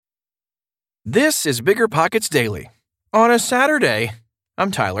This is Bigger Pockets Daily. On a Saturday, I'm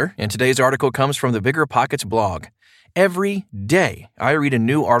Tyler, and today's article comes from the Bigger Pockets blog. Every day, I read a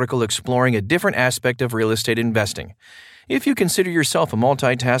new article exploring a different aspect of real estate investing. If you consider yourself a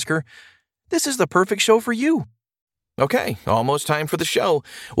multitasker, this is the perfect show for you. Okay, almost time for the show.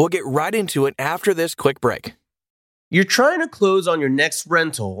 We'll get right into it after this quick break. You're trying to close on your next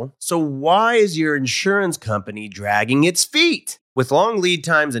rental, so why is your insurance company dragging its feet? With long lead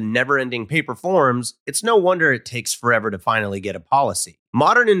times and never-ending paper forms, it's no wonder it takes forever to finally get a policy.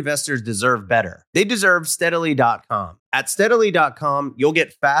 Modern investors deserve better. They deserve Steadily.com. At Steadily.com, you'll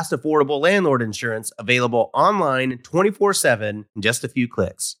get fast, affordable landlord insurance available online 24/7 in just a few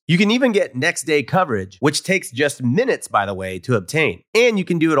clicks. You can even get next-day coverage, which takes just minutes, by the way, to obtain. And you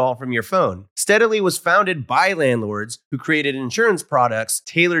can do it all from your phone. Steadily was founded by landlords who created insurance products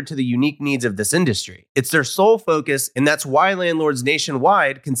tailored to the unique needs of this industry. It's their sole focus, and that's why landlords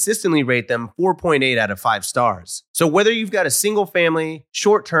nationwide consistently rate them 4.8 out of 5 stars. So whether you've got a single-family,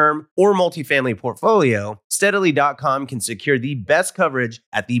 short-term, or multifamily portfolio, Steadily.com can secure the best coverage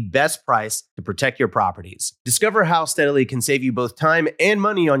at the best price to protect your properties. Discover how Steadily can save you both time and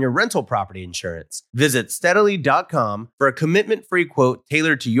money on your rental property insurance. Visit Steadily.com for a commitment-free quote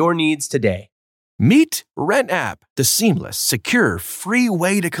tailored to your needs today. Meet RentApp, the seamless, secure, free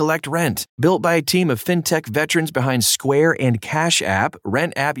way to collect rent. Built by a team of fintech veterans behind Square and Cash App,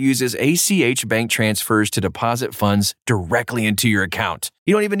 RentApp uses ACH bank transfers to deposit funds directly into your account.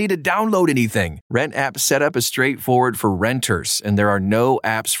 You don't even need to download anything. RentApp setup is straightforward for renters, and there are no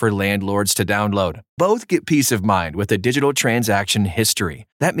apps for landlords to download. Both get peace of mind with a digital transaction history.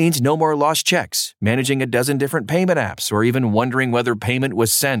 That means no more lost checks, managing a dozen different payment apps, or even wondering whether payment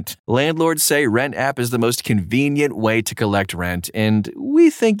was sent. Landlords say RentApp is the most convenient way to collect rent, and we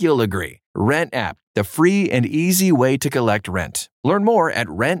think you'll agree. RentApp, the free and easy way to collect rent. Learn more at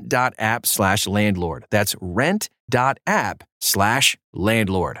rent.app/landlord. That's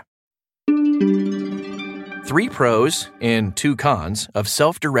rent.app/landlord. 3 pros and 2 cons of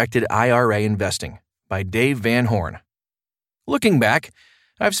self-directed IRA investing by Dave Van Horn. Looking back,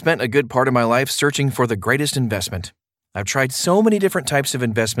 I've spent a good part of my life searching for the greatest investment. I've tried so many different types of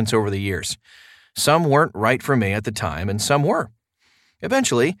investments over the years. Some weren't right for me at the time, and some were.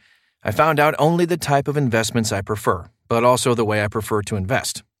 Eventually, I found out only the type of investments I prefer, but also the way I prefer to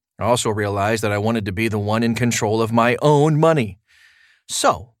invest. I also realized that I wanted to be the one in control of my own money.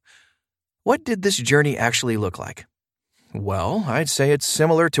 So, what did this journey actually look like? Well, I'd say it's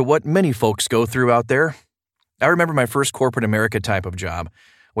similar to what many folks go through out there. I remember my first corporate America type of job,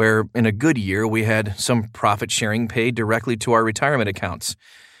 where in a good year we had some profit sharing paid directly to our retirement accounts.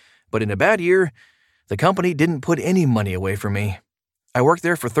 But in a bad year, the company didn't put any money away for me. I worked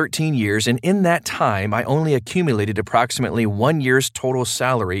there for 13 years, and in that time, I only accumulated approximately 1 year's total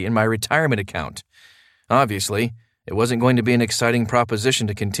salary in my retirement account. Obviously, it wasn't going to be an exciting proposition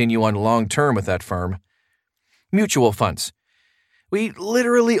to continue on long-term with that firm. Mutual funds. We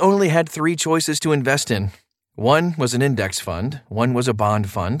literally only had 3 choices to invest in. One was an index fund, one was a bond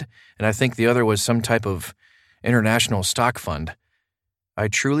fund, and I think the other was some type of international stock fund. I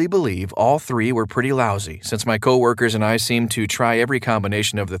truly believe all 3 were pretty lousy, since my coworkers and I seemed to try every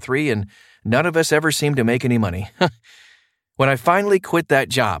combination of the 3, and none of us ever seemed to make any money. When I finally quit that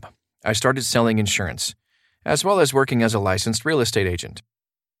job, I started selling insurance, as well as working as a licensed real estate agent.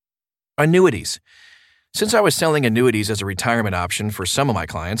 Annuities. Since I was selling annuities as a retirement option for some of my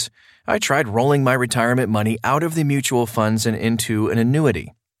clients, I tried rolling my retirement money out of the mutual funds and into an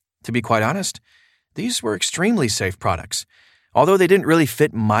annuity. To be quite honest, these were extremely safe products. Although they didn't really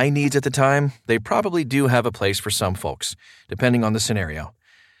fit my needs at the time, they probably do have a place for some folks, depending on the scenario.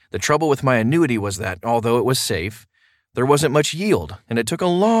 The trouble with my annuity was that, although it was safe, there wasn't much yield, and it took a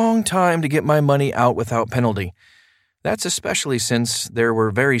long time to get my money out without penalty. That's especially since there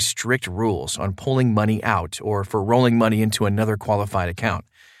were very strict rules on pulling money out or for rolling money into another qualified account.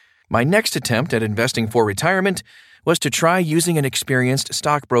 My next attempt at investing for retirement was to try using an experienced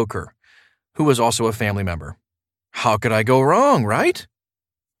stockbroker, who was also a family member. How could I go wrong, right?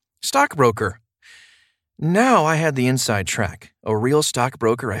 Stockbroker. Now I had the inside track, a real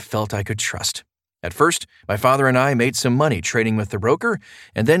stockbroker I felt I could trust. At first, my father and I made some money trading with the broker,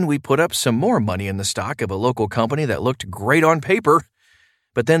 and then we put up some more money in the stock of a local company that looked great on paper.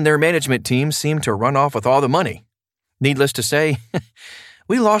 But then their management team seemed to run off with all the money. Needless to say,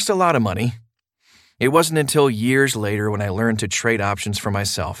 we lost a lot of money. It wasn't until years later when I learned to trade options for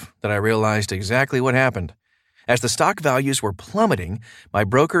myself that I realized exactly what happened. As the stock values were plummeting, my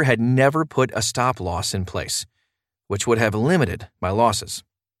broker had never put a stop loss in place, which would have limited my losses.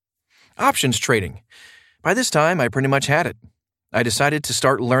 Options trading. By this time, I pretty much had it. I decided to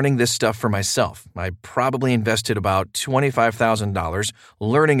start learning this stuff for myself. I probably invested about $25,000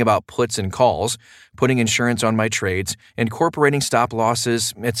 learning about puts and calls, putting insurance on my trades, incorporating stop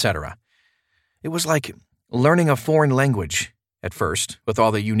losses, etc. It was like learning a foreign language at first, with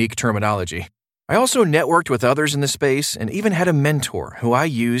all the unique terminology. I also networked with others in the space and even had a mentor who I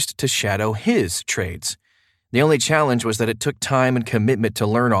used to shadow his trades. The only challenge was that it took time and commitment to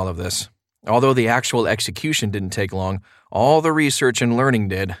learn all of this. Although the actual execution didn't take long, all the research and learning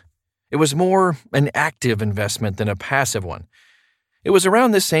did. It was more an active investment than a passive one. It was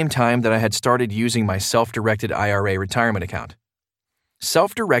around this same time that I had started using my self-directed IRA retirement account.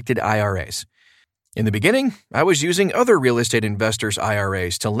 Self-directed IRAs. In the beginning, I was using other real estate investors'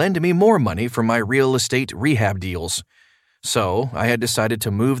 IRAs to lend me more money for my real estate rehab deals. So, I had decided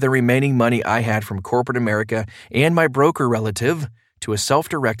to move the remaining money I had from corporate America and my broker relative to a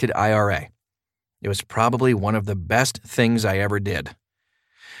self-directed IRA. It was probably one of the best things I ever did.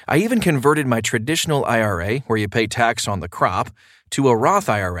 I even converted my traditional IRA, where you pay tax on the crop, to a Roth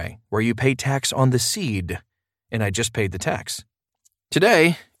IRA, where you pay tax on the seed, and I just paid the tax.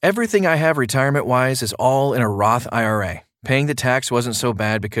 Today, everything I have retirement-wise is all in a Roth IRA. Paying the tax wasn't so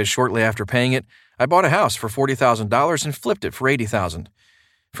bad because shortly after paying it, I bought a house for $40,000 and flipped it for $80,000.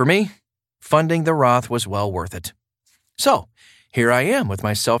 For me, funding the Roth was well worth it. So, here I am with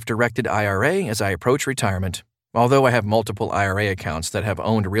my self-directed IRA as I approach retirement. Although I have multiple IRA accounts that have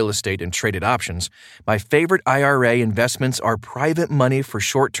owned real estate and traded options, my favorite IRA investments are private money for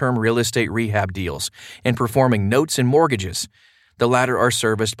short-term real estate rehab deals and performing notes and mortgages. The latter are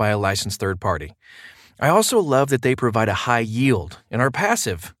serviced by a licensed third party. I also love that they provide a high yield and are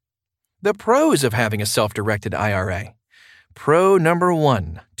passive. The pros of having a self-directed IRA. Pro number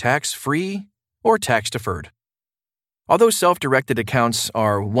 1, tax-free or tax-deferred. Although self-directed accounts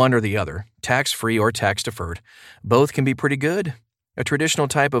are one or the other, tax-free or tax-deferred, both can be pretty good. A traditional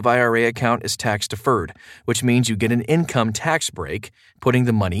type of IRA account is tax-deferred, which means you get an income tax break, putting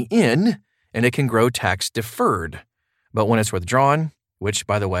the money in, and it can grow tax-deferred. But when it's withdrawn, which,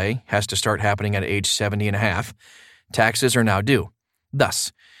 by the way, has to start happening at age 70 and a half, taxes are now due.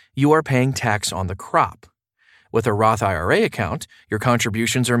 Thus, you are paying tax on the crop. With a Roth IRA account, your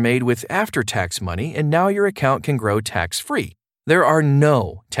contributions are made with after-tax money, and now your account can grow tax-free. There are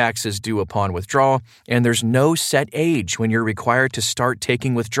no taxes due upon withdrawal, and there's no set age when you're required to start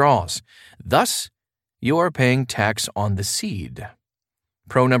taking withdrawals. Thus, you are paying tax on the seed.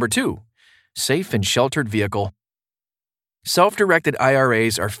 Pro number 2, safe and sheltered vehicle. Self-directed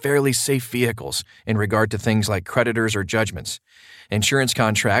IRAs are fairly safe vehicles in regard to things like creditors or judgments. Insurance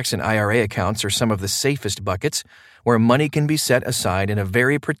contracts and IRA accounts are some of the safest buckets where money can be set aside in a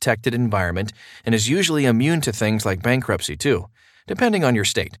very protected environment and is usually immune to things like bankruptcy too, depending on your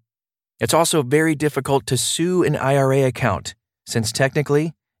state. It's also very difficult to sue an IRA account, since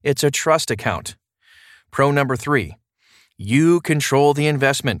technically it's a trust account. Pro number 3, you control the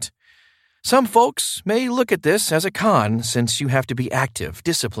investment. Some folks may look at this as a con since you have to be active,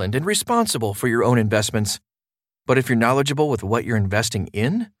 disciplined, and responsible for your own investments. But if you're knowledgeable with what you're investing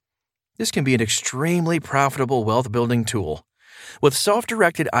in, this can be an extremely profitable wealth-building tool. With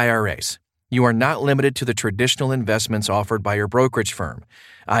self-directed IRAs, you are not limited to the traditional investments offered by your brokerage firm,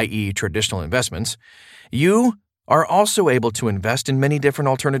 i.e. traditional investments. You are also able to invest in many different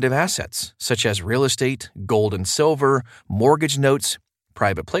alternative assets, such as real estate, gold and silver, mortgage notes,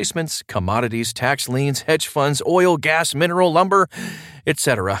 private placements, commodities, tax liens, hedge funds, oil, gas, mineral, lumber,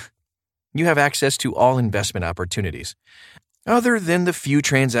 etc. You have access to all investment opportunities, other than the few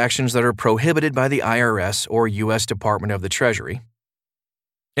transactions that are prohibited by the IRS or U.S. Department of the Treasury.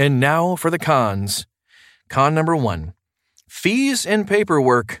 And now for the cons. Con number 1, fees and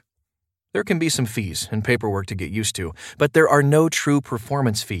paperwork. There can be some fees and paperwork to get used to, but there are no true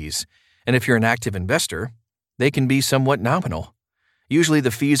performance fees. And if you're an active investor, they can be somewhat nominal. Usually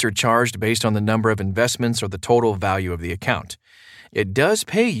the fees are charged based on the number of investments or the total value of the account. It does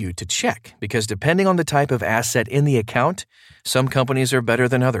pay you to check because depending on the type of asset in the account, some companies are better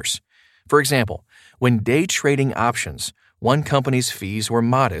than others. For example, when day trading options, one company's fees were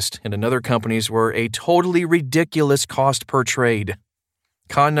modest and another company's were a totally ridiculous cost per trade.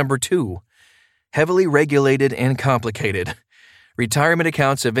 Con number 2, heavily regulated and complicated. Retirement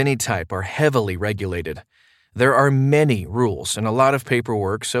accounts of any type are heavily regulated. There are many rules and a lot of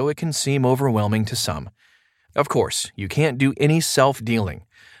paperwork, so it can seem overwhelming to some. Of course, you can't do any self-dealing,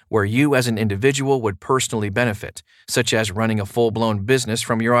 where you as an individual would personally benefit, such as running a full-blown business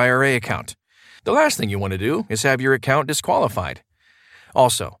from your IRA account. The last thing you want to do is have your account disqualified.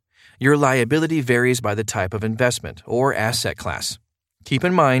 Also, your liability varies by the type of investment or asset class. Keep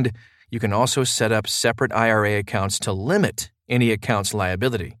in mind, you can also set up separate IRA accounts to limit any account's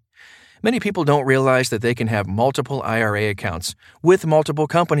liability. Many people don't realize that they can have multiple IRA accounts with multiple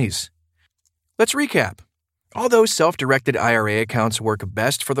companies. Let's recap. Although self-directed IRA accounts work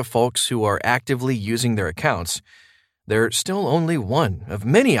best for the folks who are actively using their accounts, they're still only one of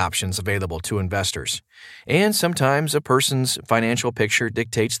many options available to investors. And sometimes a person's financial picture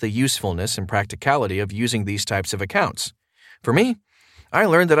dictates the usefulness and practicality of using these types of accounts. For me, I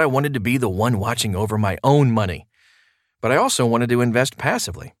learned that I wanted to be the one watching over my own money, but I also wanted to invest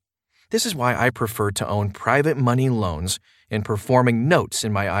passively. This is why I prefer to own private money loans and performing notes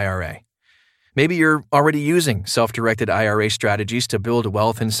in my IRA. Maybe you're already using self-directed IRA strategies to build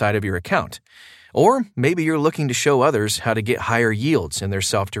wealth inside of your account. Or maybe you're looking to show others how to get higher yields in their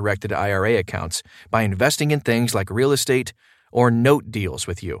self-directed IRA accounts by investing in things like real estate or note deals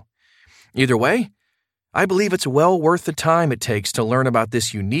with you. Either way, I believe it's well worth the time it takes to learn about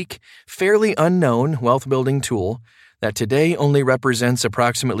this unique, fairly unknown wealth-building tool that today only represents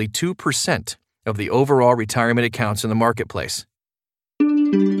approximately 2% of the overall retirement accounts in the marketplace.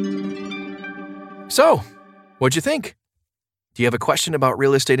 So, what'd you think? Do you have a question about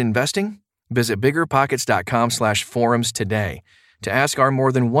real estate investing? Visit biggerpockets.com/forums today to ask our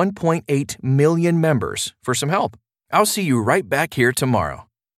more than 1.8 million members for some help. I'll see you right back here tomorrow.